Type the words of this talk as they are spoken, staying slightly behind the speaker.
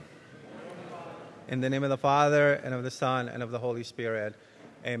In the name of the Father, and of the Son, and of the Holy Spirit.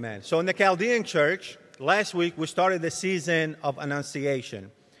 Amen. So in the Chaldean church, last week we started the season of Annunciation.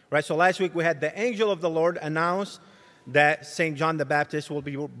 Right? So last week we had the angel of the Lord announce that St. John the Baptist will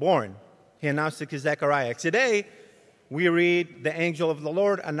be born. He announced it to Zechariah. Today, we read the angel of the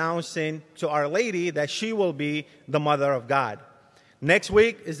Lord announcing to Our Lady that she will be the Mother of God. Next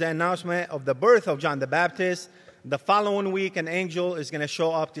week is the announcement of the birth of John the Baptist. The following week, an angel is going to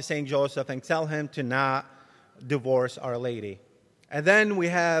show up to St. Joseph and tell him to not divorce Our Lady. And then we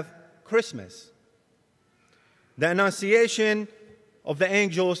have Christmas, the annunciation of the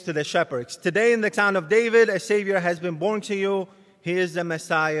angels to the shepherds. Today in the town of David, a Savior has been born to you. He is the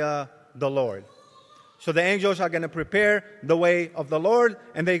Messiah, the Lord. So the angels are going to prepare the way of the Lord,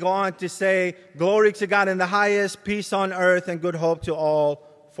 and they go on to say, glory to God in the highest, peace on earth, and good hope to all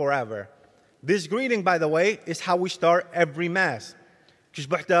forever. This greeting, by the way, is how we start every Mass. We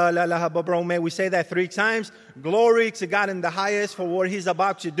say that 3 times. Glory to God in the highest for what He's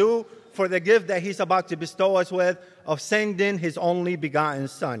about to do, for the gift that He's about to bestow us with of sending His only begotten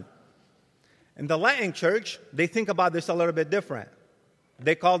Son. In the Latin Church, they think about this a little bit different.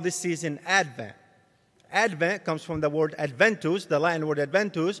 They call this season Advent. Advent comes from the word adventus, the Latin word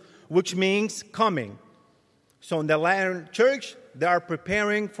adventus, which means coming. So in the Latin Church, they are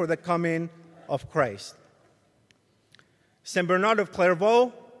preparing for the coming of Christ. St. Bernard of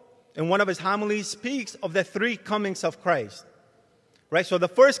Clairvaux, in one of his homilies, speaks of the 3 comings of Christ. Right? So the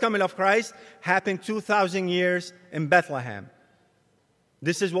first coming of Christ happened 2,000 years in Bethlehem.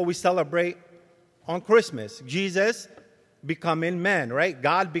 This is what we celebrate on Christmas. Jesus becoming man, right?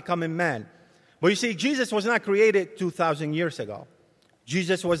 God becoming man. But you see, Jesus was not created 2,000 years ago.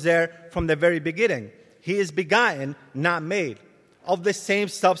 Jesus was there from the very beginning. He is begotten, not made, of the same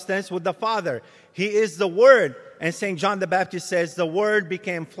substance with the Father. He is the Word. And St. John the Baptist says, the Word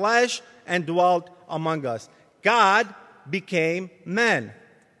became flesh and dwelt among us. God became man.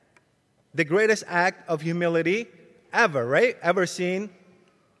 The greatest act of humility ever, right? Ever seen.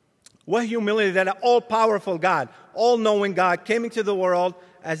 What humility that an all-powerful God, all-knowing God came into the world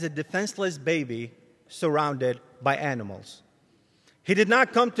as a defenseless baby surrounded by animals. He did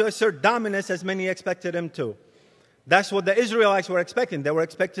not come to assert dominance as many expected Him to. That's what the Israelites were expecting. They were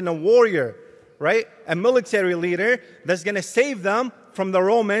expecting a warrior, right? A military leader that's going to save them from the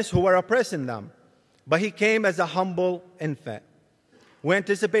Romans who were oppressing them. But He came as a humble infant. We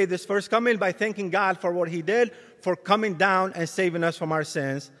anticipate this first coming by thanking God for what He did, for coming down and saving us from our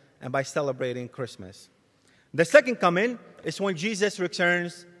sins, and by celebrating Christmas. The second coming is when Jesus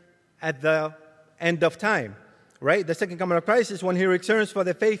returns at the end of time, right? The second coming of Christ is when He returns for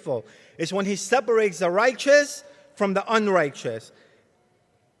the faithful. It's when He separates the righteous from the unrighteous.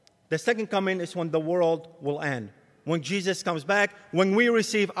 The second coming is when the world will end. When Jesus comes back, when we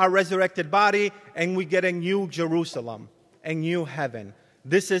receive our resurrected body and we get a new Jerusalem, a new heaven.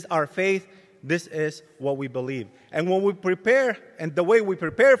 This is our faith. This is what we believe. And when we prepare, and the way we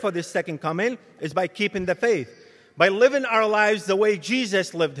prepare for this second coming is by keeping the faith, by living our lives the way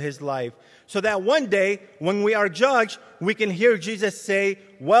Jesus lived His life, so that one day, when we are judged, we can hear Jesus say,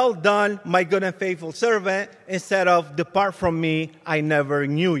 well done, my good and faithful servant, instead of, depart from me, I never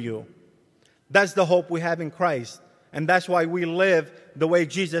knew you. That's the hope we have in Christ. And that's why we live the way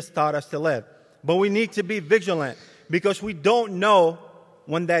Jesus taught us to live. But we need to be vigilant, because we don't know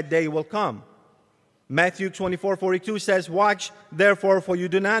when that day will come. Matthew 24:42 says, watch, therefore, for you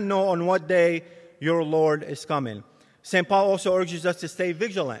do not know on what day your Lord is coming. St. Paul also urges us to stay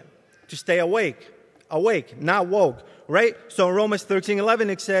vigilant, to stay awake, not woke, right? So in Romans 13:11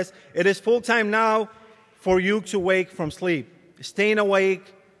 it says, it is full time now for you to wake from sleep. Staying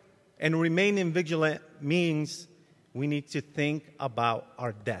awake and remaining vigilant means we need to think about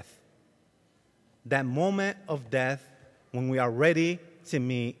our death. That moment of death when we are ready to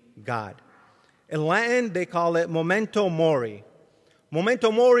meet God. In Latin, they call it memento mori. Memento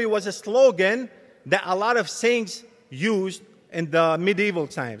mori was a slogan that a lot of saints used in the medieval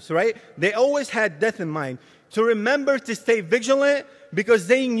times, right? They always had death in mind, to remember to stay vigilant, because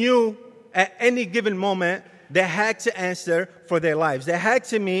they knew at any given moment they had to answer for their lives. They had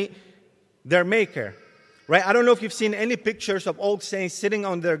to meet their Maker, right? I don't know if you've seen any pictures of old saints sitting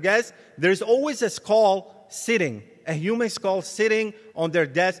on their deaths. There's always a skull sitting, a human skull sitting on their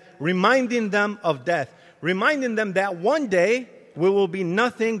death, reminding them of death, reminding them that one day we will be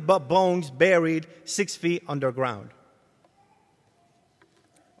nothing but bones buried 6 feet underground.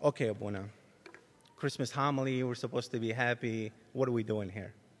 Okay, Abuna. Christmas homily, we're supposed to be happy. What are we doing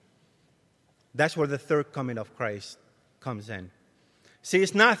here? That's where the third coming of Christ comes in. See,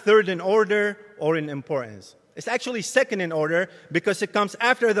 it's not third in order or in importance. It's actually second in order because it comes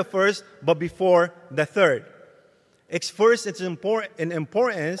after the first, but before the third. It's first, it's important in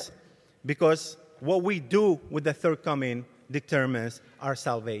importance because what we do with the third coming determines our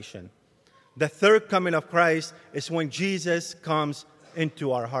salvation. The third coming of Christ is when Jesus comes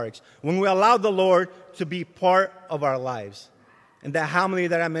into our hearts, when we allow the Lord to be part of our lives. In that homily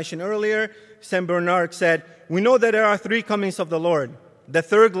that I mentioned earlier, St. Bernard said, "We know that there are three comings of the Lord. The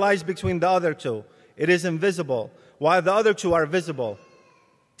third lies between the other two. It is invisible, while the other two are visible.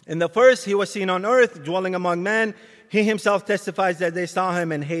 In the first, he was seen on earth, dwelling among men. He himself testifies that they saw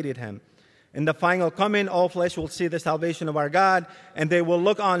him and hated him. In the final coming, all flesh will see the salvation of our God, and they will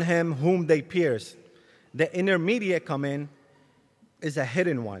look on him whom they pierced. The intermediate coming is a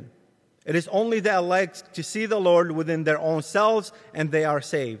hidden one. It is only the elect to see the Lord within their own selves, and they are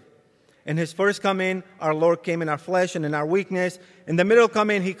saved. In his first coming, our Lord came in our flesh and in our weakness. In the middle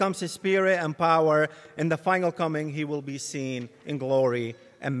coming, he comes in spirit and power. In the final coming, he will be seen in glory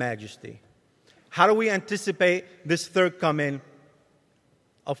and majesty." How do we anticipate this third coming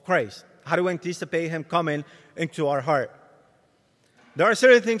of Christ? How do we anticipate him coming into our heart? There are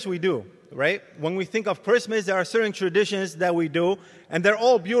certain things we do, right? When we think of Christmas, there are certain traditions that we do, and they're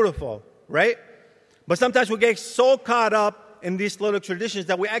all beautiful, right? But sometimes we get so caught up in these little traditions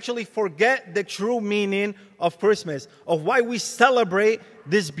that we actually forget the true meaning of Christmas, of why we celebrate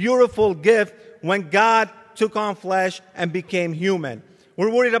this beautiful gift when God took on flesh and became human.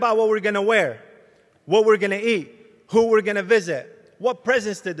 We're worried about what we're going to wear, what we're going to eat, who we're going to visit, what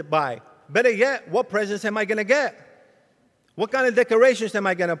presents to buy. Better yet, what presents am I going to get? What kind of decorations am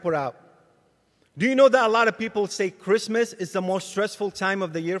I going to put out? Do you know that a lot of people say Christmas is the most stressful time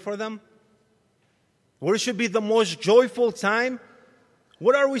of the year for them? Where it should be the most joyful time?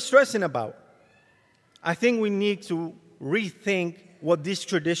 What are we stressing about? I think we need to rethink what these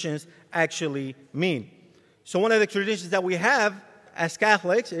traditions actually mean. So one of the traditions that we have as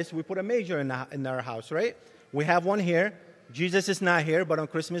Catholics is we put a manger in our house, right? We have one here. Jesus is not here, but on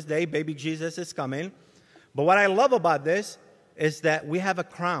Christmas Day, baby Jesus is coming. But what I love about this is that we have a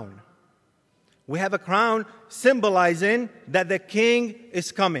crown. We have a crown symbolizing that the King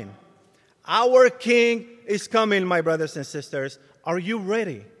is coming. Our King is coming, my brothers and sisters. Are you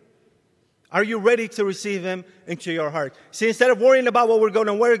ready? Are you ready to receive him into your heart? See, instead of worrying about what we're going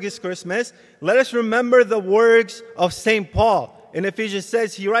to wear this Christmas, let us remember the words of St. Paul. In Ephesians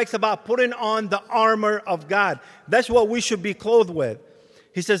says, he writes about putting on the armor of God. That's what we should be clothed with.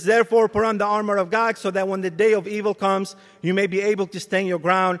 He says, "Therefore, put on the armor of God so that when the day of evil comes, you may be able to stand your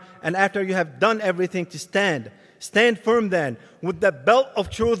ground. And after you have done everything, to stand. Stand firm then, with the belt of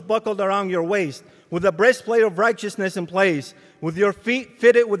truth buckled around your waist, with the breastplate of righteousness in place, with your feet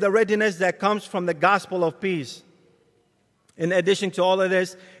fitted with the readiness that comes from the gospel of peace. In addition to all of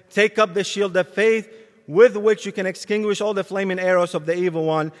this, take up the shield of faith, with which you can extinguish all the flaming arrows of the evil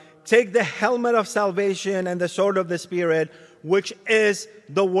one. Take the helmet of salvation and the sword of the Spirit, which is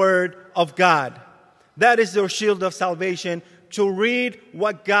the word of God." That is your shield of salvation, to read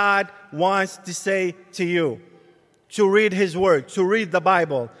what God wants to say to you, to read his word, to read the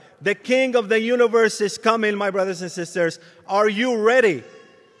Bible. The King of the universe is coming, my brothers and sisters. Are you ready?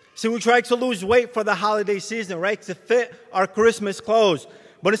 See, we try to lose weight for the holiday season, right? To fit our Christmas clothes.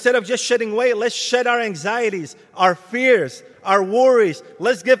 But instead of just shedding weight, let's shed our anxieties, our fears, our worries.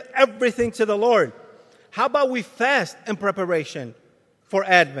 Let's give everything to the Lord. How about we fast in preparation for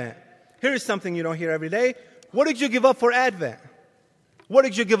Advent? Here's something you don't hear every day. What did you give up for Advent? What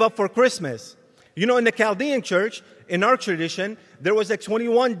did you give up for Christmas? You know, in the Chaldean church, in our tradition, there was a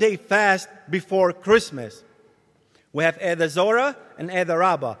 21-day fast before Christmas. We have Eder Zorah and Eder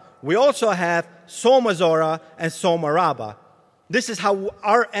Rabbah. We also have Soma Zorah and Soma Rabbah. This is how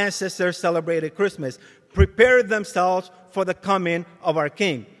our ancestors celebrated Christmas, prepared themselves for the coming of our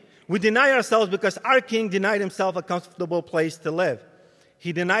King. We deny ourselves because our King denied himself a comfortable place to live.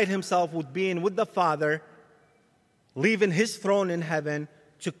 He denied himself with being with the Father, leaving his throne in heaven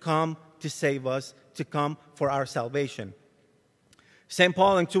to come to save us, to come for our salvation. St.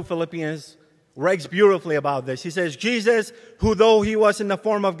 Paul in 2 Philippians writes beautifully about this. He says, "Jesus, who though he was in the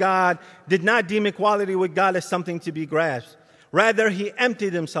form of God, did not deem equality with God as something to be grasped. Rather, he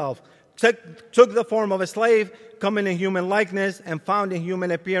emptied himself, took the form of a slave, coming in human likeness, and found in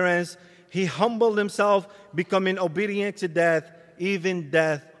human appearance. He humbled himself, becoming obedient to death, even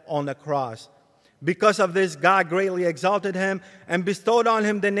death on the cross. Because of this, God greatly exalted him and bestowed on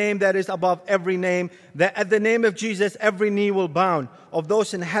him the name that is above every name, that at the name of Jesus every knee will bow, of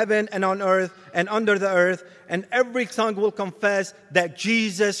those in heaven and on earth and under the earth, and every tongue will confess that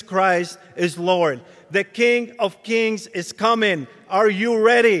Jesus Christ is Lord." The King of Kings is coming. Are you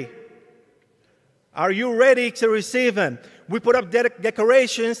ready? Are you ready to receive him? We put up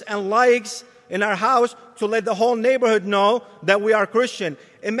decorations and lights in our house to let the whole neighborhood know that we are Christian.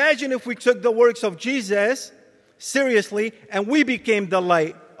 Imagine if we took the works of Jesus seriously and we became the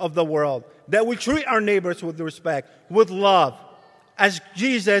light of the world. That we treat our neighbors with respect, with love, as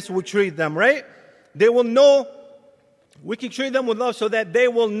Jesus would treat them, right? They will know, we can treat them with love so that they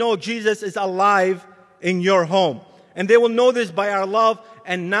will know Jesus is alive in your home. And they will know this by our love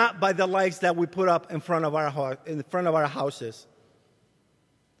and not by the lights that we put up in front of our houses.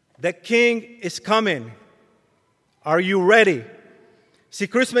 The King is coming. Are you ready? See,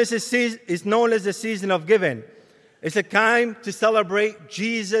 Christmas is known as the season of giving. It's a time to celebrate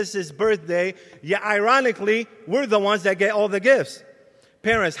Jesus' birthday, yet ironically, we're the ones that get all the gifts.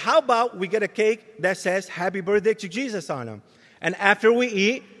 Parents, how about we get a cake that says happy birthday to Jesus on them? And after we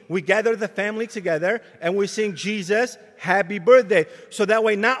eat, we gather the family together and we sing Jesus happy birthday. So that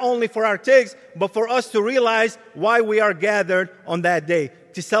way, not only for our kids, but for us to realize why we are gathered on that day,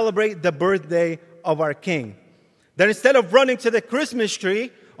 to celebrate the birthday of our King. That instead of running to the Christmas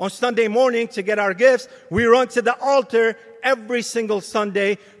tree on Sunday morning to get our gifts, we run to the altar every single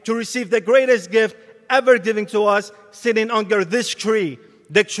Sunday to receive the greatest gift ever given to us, sitting under this tree,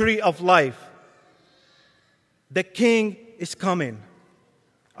 the tree of life. The King is coming.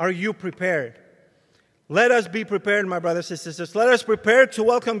 Are you prepared? Let us be prepared, my brothers and sisters. Let us prepare to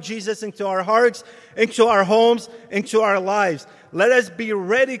welcome Jesus into our hearts, into our homes, into our lives. Let us be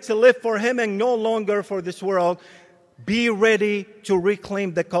ready to live for him and no longer for this world. Be ready to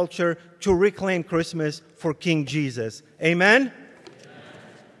reclaim the culture, to reclaim Christmas for King Jesus. Amen?